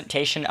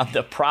presentation of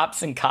the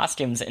props and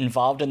costumes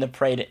involved in the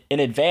parade in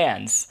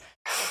advance.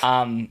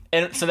 And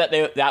so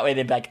that way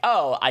they'd be like,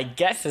 oh, I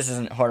guess this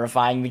isn't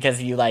horrifying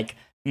because you like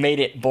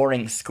made it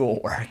boring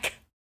schoolwork.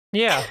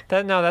 Yeah,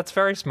 that's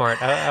very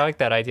smart. I like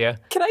that idea.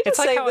 Can I just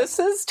like say how this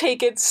has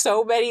taken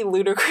so many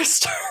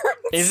ludicrous turns?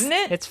 Isn't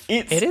it?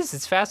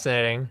 It's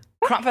fascinating.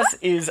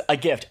 Krampus is a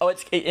gift.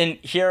 And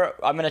here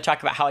I'm going to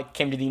talk about how it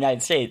came to the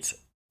United States,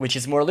 which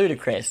is more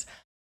ludicrous.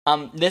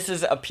 This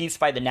is a piece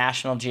by the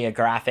National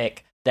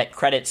Geographic that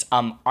credits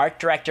art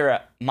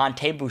director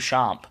Monte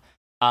Beauchamp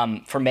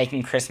for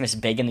making Christmas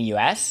big in the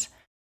U.S.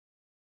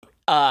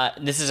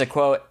 This is a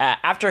quote.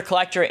 After a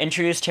collector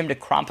introduced him to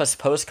Krampus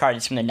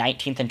postcards from the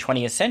 19th and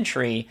 20th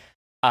century,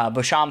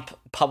 Beauchamp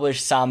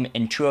published some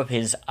in two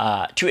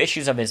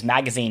issues of his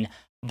magazine,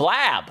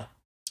 Blab,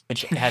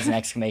 which has an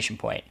exclamation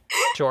point.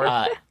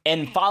 Sure.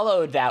 And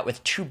followed that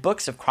with 2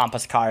 books of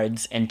Krampus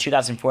cards in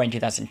 2004 and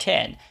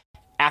 2010.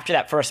 After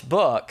that first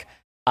book,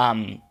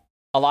 a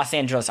Los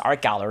Angeles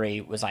art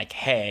gallery was like,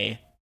 hey,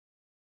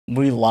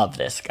 we love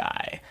this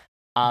guy.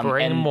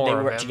 Bring and more they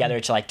of worked him. together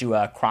to like do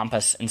a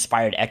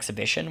Krampus-inspired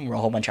exhibition where a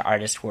whole bunch of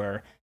artists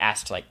were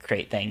asked to like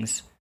create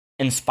things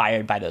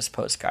inspired by those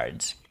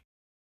postcards.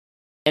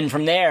 And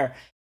from there,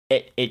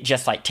 it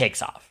just like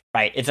takes off,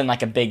 right? It's in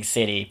like a big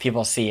city.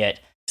 People see it.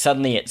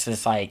 Suddenly it's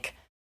this like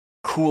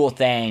cool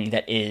thing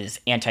that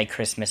is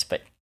anti-Christmas,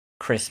 but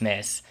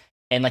Christmas.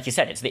 And like you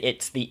said,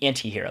 it's the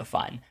anti-hero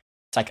fun.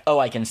 It's like, oh,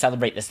 I can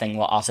celebrate this thing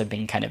while also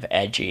being kind of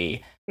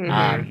edgy.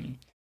 Mhm.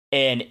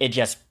 And it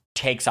just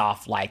takes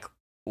off like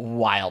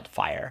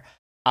wildfire.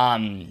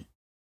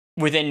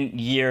 Within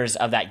years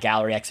of that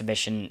gallery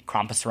exhibition,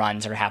 Krampus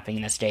runs are happening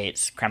in the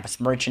States. Krampus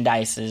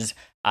merchandise is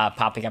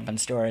popping up in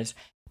stores.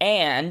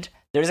 And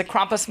there's a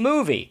Krampus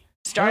movie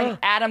starring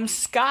Adam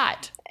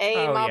Scott Hey,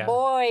 Oh, my yeah.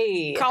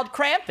 boy. called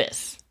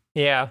Krampus.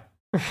 Yeah.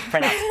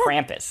 Pronounced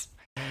Krampus.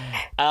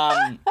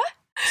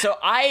 So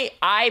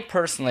I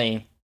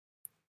personally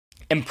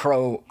am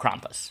pro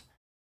Krampus.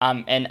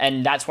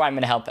 And that's why I'm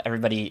going to help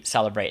everybody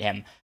celebrate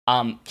him.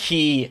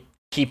 He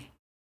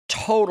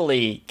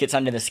totally gets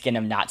under the skin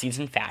of Nazis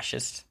and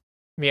fascists.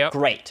 Yep.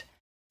 Great.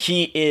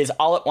 He is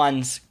all at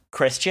once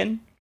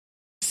Christian,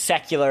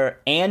 secular,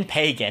 and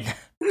pagan.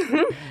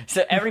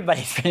 So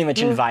everybody's pretty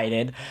much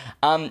invited.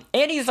 And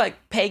he's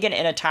like pagan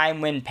in a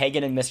time when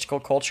pagan and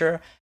mystical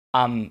culture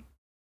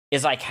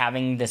is like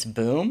having this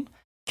boom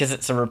because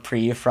it's a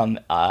reprieve from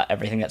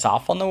everything that's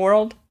awful in the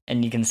world.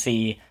 And you can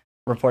see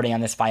reporting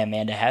on this by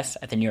Amanda Hess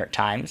at the New York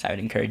Times. I would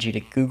encourage you to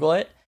Google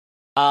it.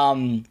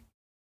 And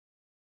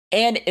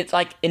it's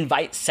like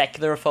invites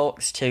secular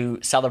folks to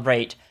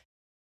celebrate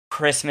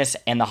Christmas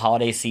and the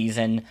holiday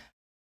season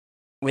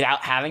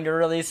without having to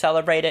really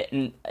celebrate it.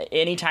 And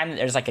anytime that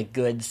there's like a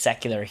good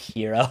secular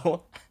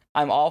hero,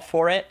 I'm all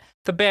for it.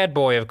 The bad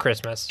boy of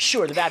Christmas.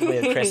 Sure, the bad boy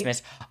of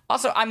Christmas.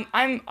 Also, I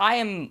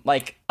am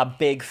like a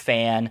big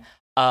fan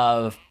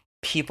of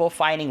people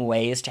finding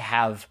ways to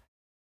have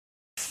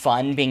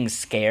fun being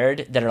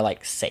scared that are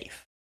like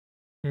safe.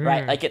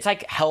 Right? Like it's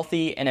like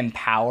healthy and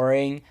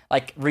empowering,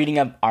 like reading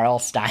a R.L.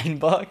 Stein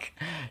book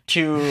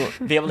to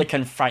be able to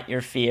confront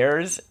your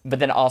fears, but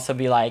then also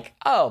be like,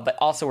 oh, but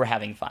also we're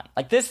having fun.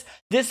 Like this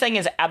thing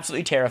is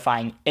absolutely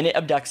terrifying and it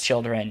abducts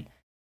children,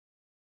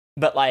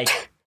 but like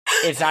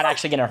it's not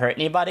actually going to hurt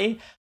anybody.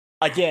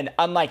 Again,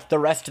 unlike the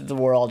rest of the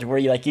world where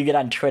you get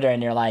on Twitter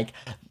and you're like,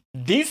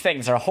 these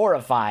things are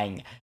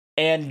horrifying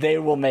and they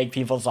will make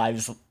people's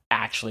lives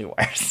actually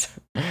worse.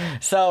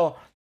 So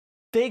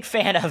big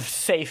fan of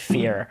safe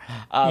fear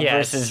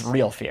versus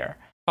real fear.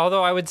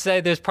 Although I would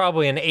say there's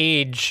probably an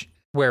age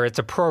where it's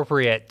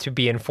appropriate to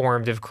be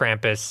informed of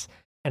Krampus,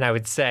 and I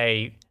would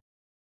say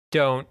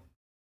don't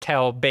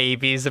tell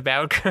babies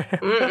about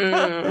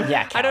Krampus.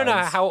 Yeah, I don't know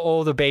how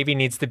old a baby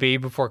needs to be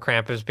before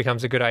Krampus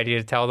becomes a good idea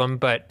to tell them,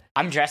 but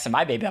I'm dressing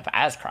my baby up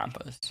as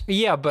Krampus.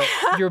 Yeah, but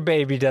your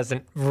baby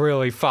doesn't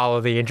really follow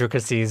the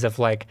intricacies of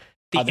like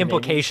the Other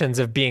implications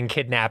of being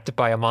kidnapped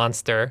by a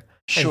monster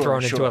and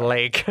thrown into a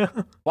lake.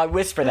 Well, I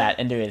whisper that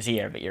into his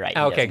ear, but you're right.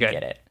 He Okay, good.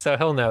 Get it. So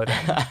he'll know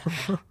that.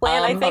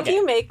 Lan, I think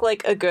you make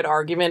like a good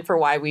argument for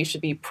why we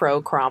should be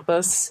pro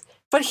Krampus,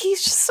 but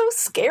he's just so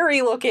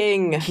scary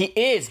looking. He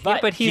is,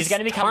 but he's going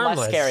to become harmless.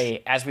 less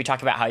scary as we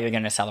talk about how you're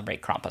going to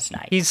celebrate Krampus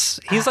night. He's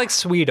like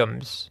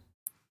Sweetums.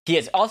 He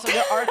is. Also,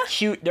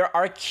 there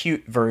are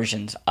cute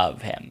versions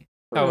of him.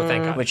 Oh,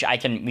 thank God. Which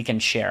we can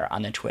share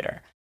on the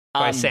Twitter.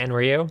 By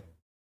Sanrio?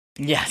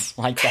 Yes,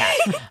 like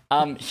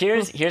that.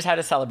 Here's how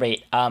to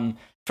celebrate.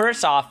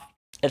 First off,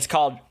 it's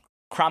called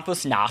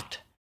Krampus Nacht,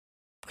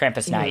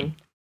 Krampus Night.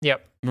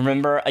 Yep.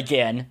 Remember,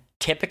 again,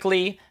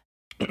 typically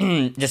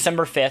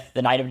December 5th,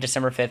 the night of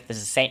December 5th, this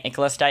is St.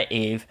 Nicholas Day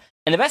Eve.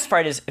 And the best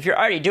part is, if you're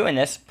already doing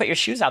this, put your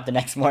shoes out the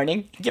next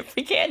morning, get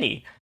free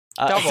candy.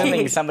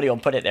 Assuming somebody will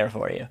put it there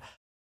for you.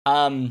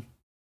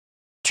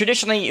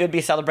 Traditionally, it would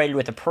be celebrated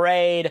with a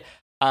parade,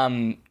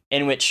 in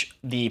which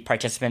the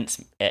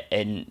participants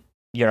in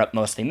Europe,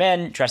 mostly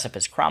men, dress up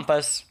as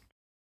Krampus.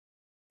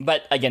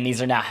 But again,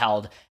 these are now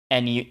held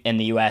in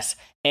the US.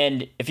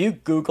 And if you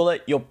Google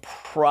it, you'll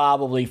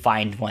probably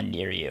find one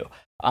near you.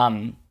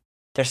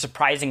 They're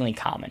surprisingly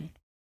common.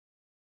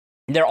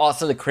 There are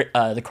also the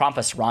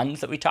Krampus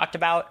runs that we talked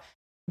about,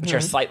 which are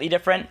slightly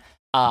different.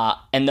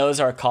 And those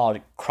are called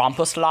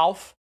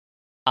Krampuslauf.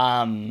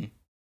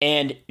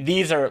 And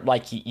these are,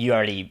 like, you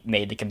already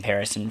made the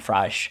comparison,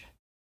 Fresh.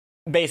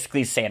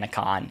 Basically,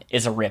 SantaCon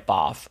is a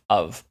ripoff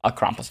of a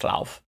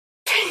Krampuslauf.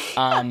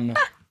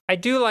 I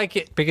do like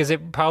it because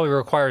it probably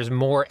requires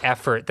more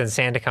effort than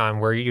SantaCon,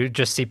 where you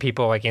just see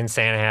people like in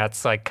Santa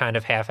hats, like kind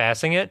of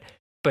half-assing it.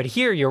 But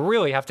here, you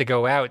really have to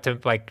go out to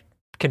like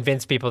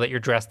convince people that you're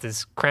dressed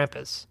as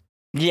Krampus.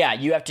 Yeah,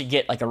 you have to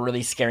get like a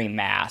really scary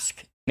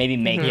mask. Maybe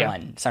make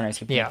one. Sometimes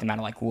people make them out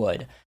of like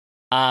wood.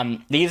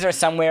 These are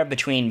somewhere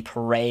between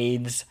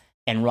parades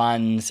and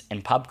runs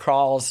and pub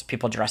crawls.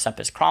 People dress up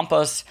as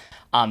Krampus.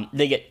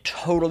 They get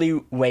totally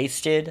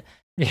wasted.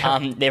 Yeah.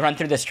 They run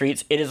through the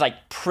streets. It is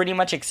like pretty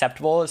much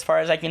acceptable as far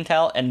as I can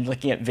tell, and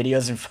looking at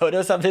videos and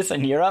photos of this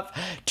in Europe,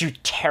 to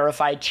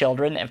terrify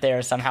children if they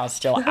are somehow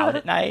still out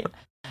at night.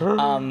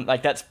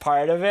 Like that's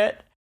part of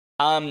it.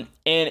 And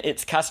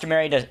it's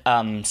customary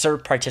to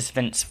serve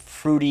participants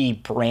fruity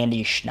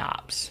brandy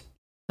schnapps.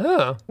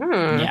 Oh.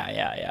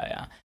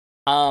 Yeah.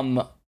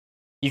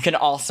 You can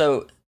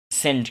also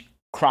send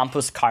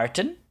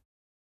Krampuskarten,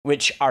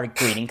 which are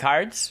greeting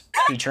cards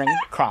featuring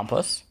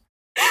Krampus.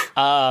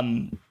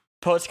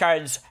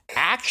 Postcards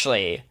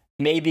actually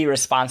may be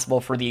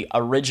responsible for the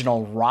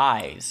original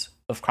rise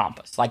of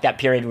Krampus, like that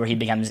period where he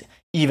becomes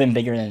even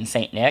bigger than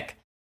Saint Nick.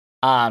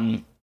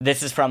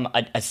 This is from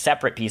a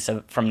separate piece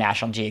from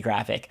National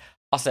Geographic.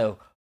 Also,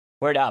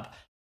 word up,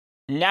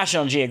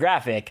 National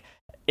Geographic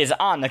is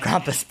on the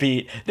Krampus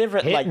beat. They've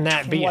written hitting like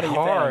that beat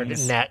hard,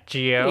 things. Nat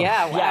Geo.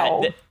 Yeah,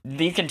 wow. Yeah,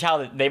 you can tell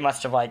that they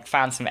must have like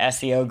found some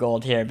SEO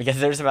gold here, because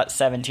there's about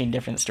 17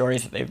 different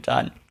stories that they've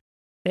done.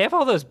 They have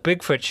all those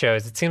Bigfoot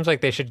shows. It seems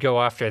like they should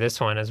go after this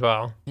one as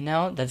well. You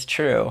know, that's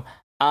true.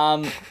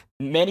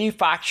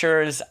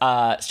 Manufacturers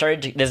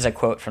started to, this is a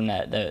quote from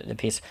the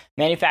piece.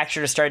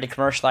 Manufacturers started to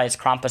commercialize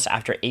Krampus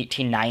after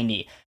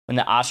 1890, when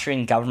the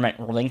Austrian government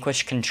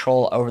relinquished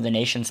control over the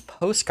nation's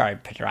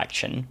postcard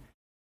production,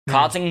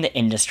 causing the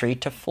industry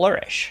to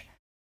flourish.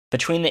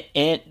 Between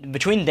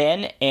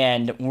then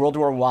and World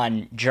War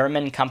I,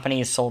 German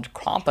companies sold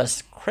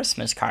Krampus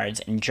Christmas cards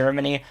in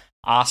Germany,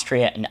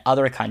 Austria, and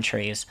other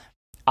countries,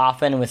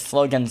 often with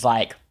slogans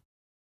like,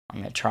 I'm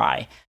going to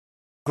try,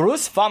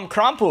 Gruß vom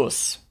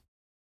Krampus,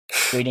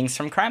 greetings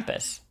from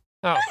Krampus.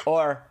 Oh.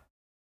 Or,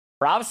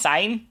 Brav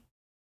sein,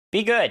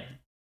 be good.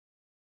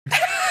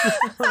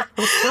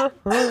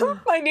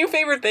 My new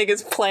favorite thing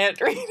is plant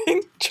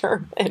reading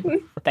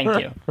German. Thank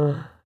you.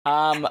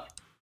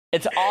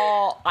 It's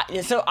all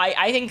so.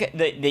 I think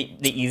the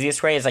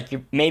easiest way is like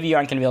maybe you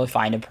aren't going to be able to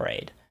find a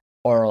parade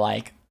or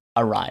like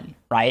a run,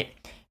 right?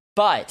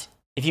 But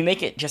if you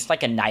make it just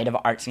like a night of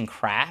arts and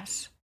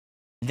crafts,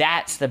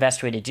 that's the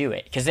best way to do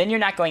it, because then you're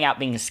not going out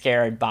being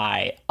scared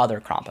by other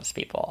Krampus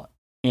people.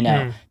 You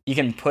know, you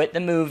can put the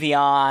movie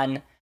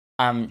on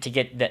to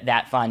get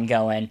that fun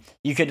going.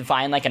 You could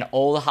find like an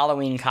old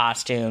Halloween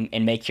costume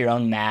and make your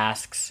own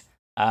masks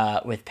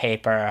with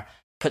paper.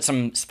 Put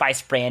some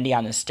spiced brandy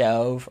on the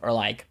stove, or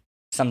like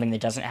something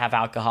that doesn't have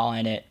alcohol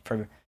in it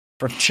for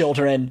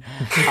children.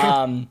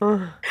 And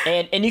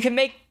you can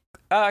make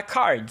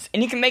cards,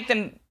 and you can make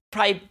them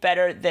probably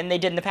better than they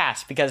did in the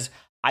past, because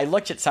I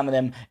looked at some of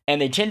them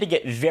and they tend to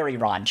get very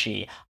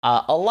raunchy.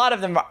 A lot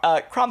of them,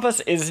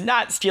 Krampus is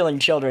not stealing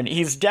children.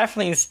 He's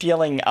definitely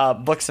stealing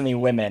books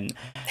and women.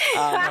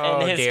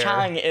 And his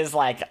tongue is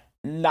like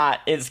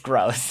it's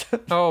gross.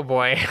 Oh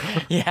boy.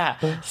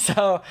 Yeah.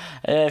 So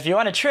if you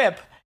want a trip,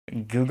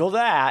 Google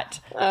that.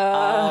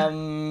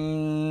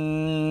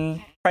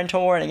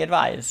 Parental warning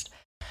advised.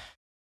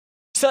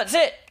 So that's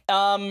it.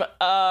 Want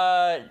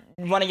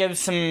to give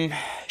some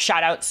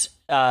shout outs.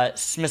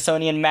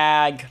 Smithsonian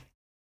Mag,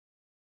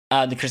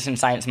 the Christian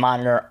Science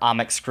Monitor,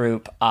 Omics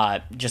Group,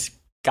 just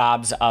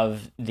gobs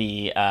of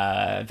the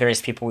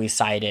various people we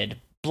cited,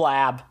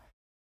 Blab.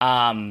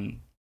 And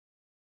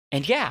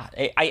yeah,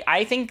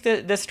 I think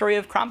the story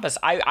of Krampus,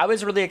 I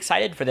was really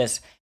excited for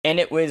this, and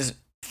it was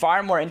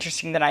far more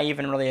interesting than I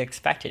even really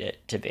expected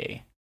it to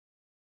be.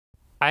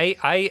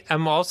 I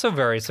am also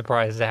very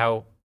surprised at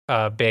how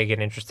big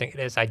and interesting it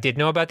is. I did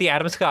know about the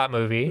Adam Scott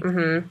movie.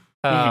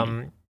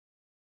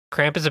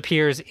 Krampus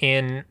appears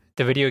in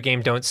the video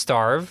game Don't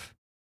Starve.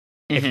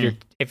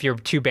 If you're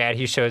too bad,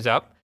 he shows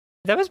up.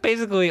 That was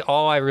basically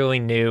all I really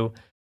knew.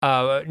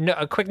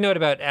 A quick note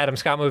about Adam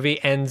Scott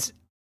movie ends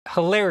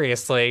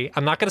hilariously.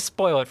 I'm not going to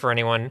spoil it for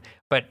anyone,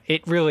 but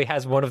it really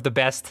has one of the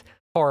best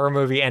horror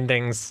movie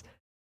endings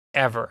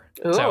ever.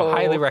 Ooh. So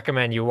highly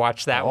recommend you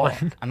watch that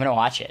one. I'm going to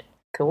watch it.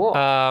 Cool.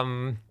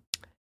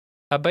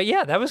 But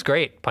yeah, that was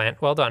great,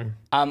 Plant. Well done.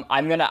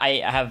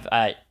 I have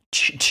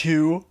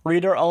 2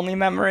 reader-only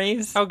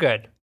memories. Oh,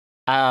 good.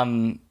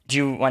 Do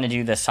you want to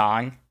do the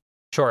song?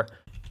 Sure.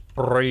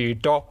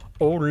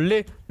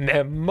 Reader-only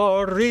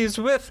memories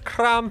with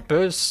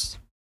Krampus.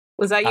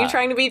 Was that you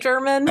trying to be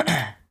German?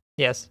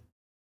 Yes.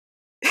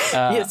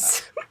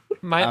 Yes.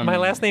 My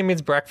last name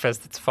means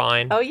breakfast. It's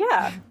fine. Oh,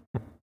 yeah.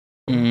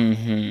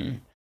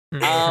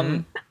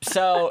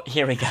 So,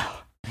 here we go.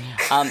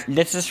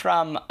 This is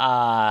from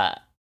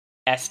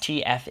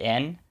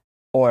STFN,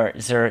 or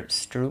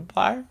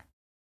Zerstrubar,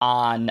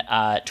 on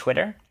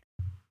Twitter.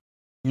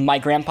 My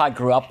grandpa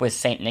grew up with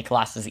St.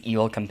 Nicholas's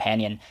evil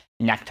companion,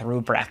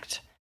 Ruprecht,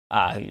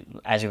 who,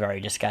 as we've already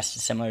discussed,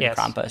 is similar to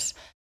Krampus.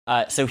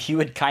 So he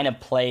would kind of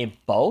play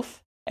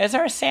both as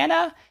our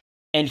Santa,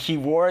 and he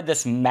wore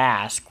this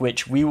mask,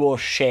 which we will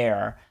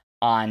share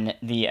on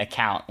the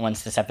account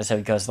once this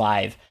episode goes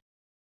live.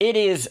 It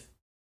is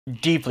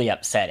deeply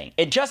upsetting.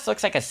 It just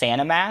looks like a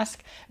Santa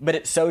mask, but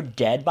it's so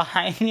dead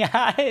behind the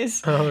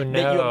eyes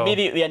that you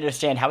immediately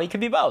understand how he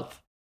could be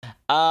both.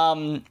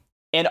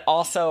 And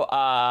also,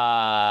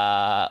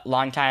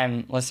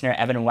 longtime listener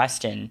Evan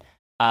Weston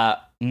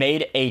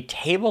made a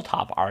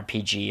tabletop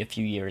RPG a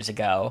few years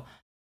ago,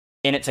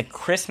 and it's a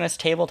Christmas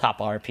tabletop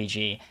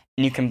RPG,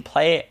 and you can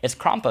play as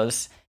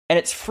Krampus, and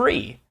it's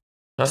free.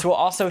 Huh? So we'll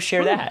also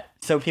share that,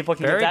 so people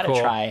can give that a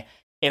try.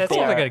 That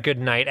sounds like a good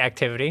night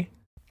activity.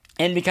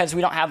 And because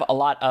we don't have a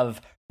lot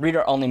of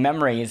reader-only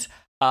memories,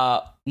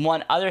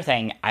 one other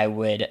thing I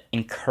would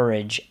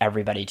encourage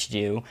everybody to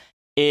do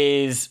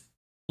is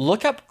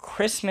look up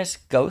Christmas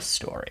ghost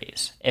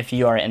stories if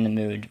you are in the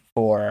mood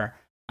for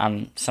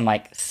some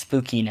like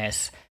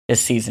spookiness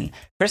this season.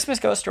 Christmas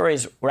ghost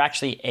stories were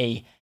actually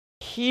a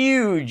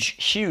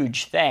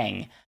huge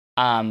thing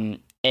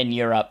in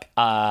Europe.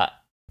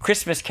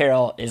 Christmas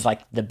Carol is like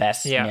the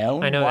best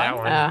known. I know that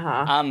one.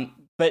 Uh-huh.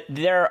 But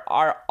there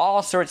are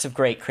all sorts of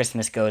great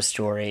Christmas ghost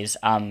stories,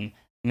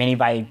 many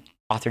by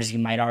authors you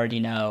might already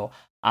know.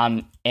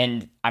 And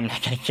I'm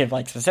not going to give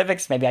like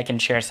specifics. Maybe I can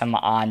share some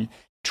on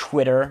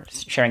Twitter,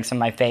 sharing some of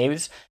my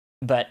faves.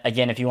 But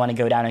again, if you want to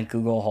go down a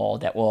Google hole,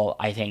 that will,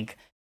 I think,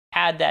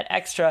 add that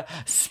extra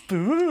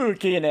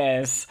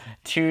spookiness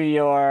to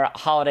your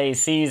holiday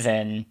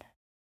season.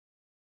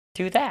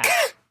 Do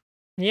that.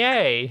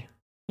 Yay.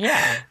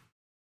 Yeah.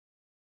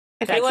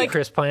 Thank you,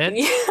 Chris Plant.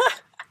 Yeah.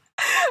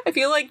 I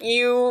feel like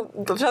you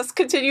just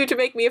continue to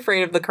make me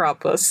afraid of the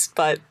Krampus,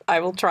 but I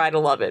will try to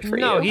love it for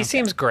you. No, he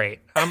seems great.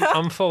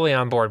 I'm fully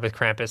on board with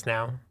Krampus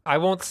now. I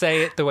won't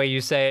say it the way you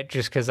say it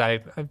just because I'm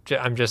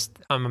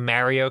a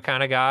Mario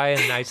kind of guy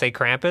and I say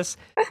Krampus,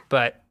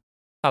 but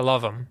I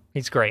love him.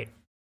 He's great.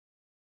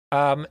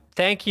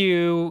 Thank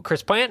you,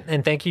 Chris Plant,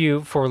 and thank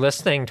you for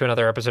listening to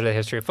another episode of the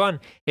History of Fun.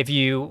 If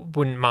you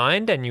wouldn't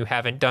mind and you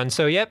haven't done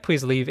so yet,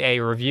 please leave a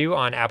review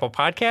on Apple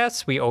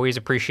Podcasts. We always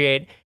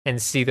appreciate and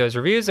see those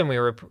reviews, and we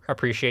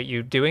appreciate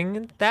you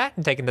doing that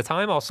and taking the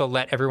time. Also,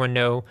 let everyone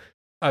know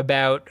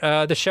about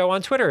the show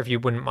on Twitter if you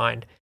wouldn't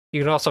mind. You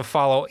can also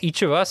follow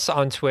each of us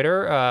on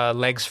Twitter,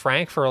 Legs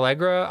Frank for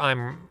Allegra.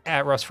 I'm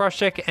at Russ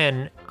Frushtick,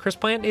 and Chris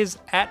Plant is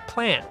at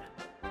Plant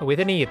with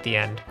an E at the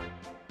end.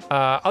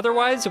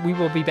 Otherwise, we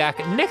will be back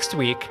next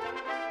week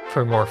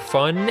for more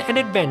fun and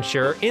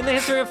adventure in the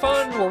history of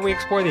fun, where we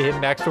explore the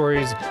hidden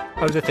backstories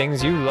of the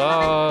things you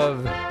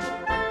love.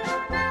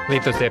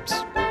 Leave those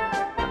tips.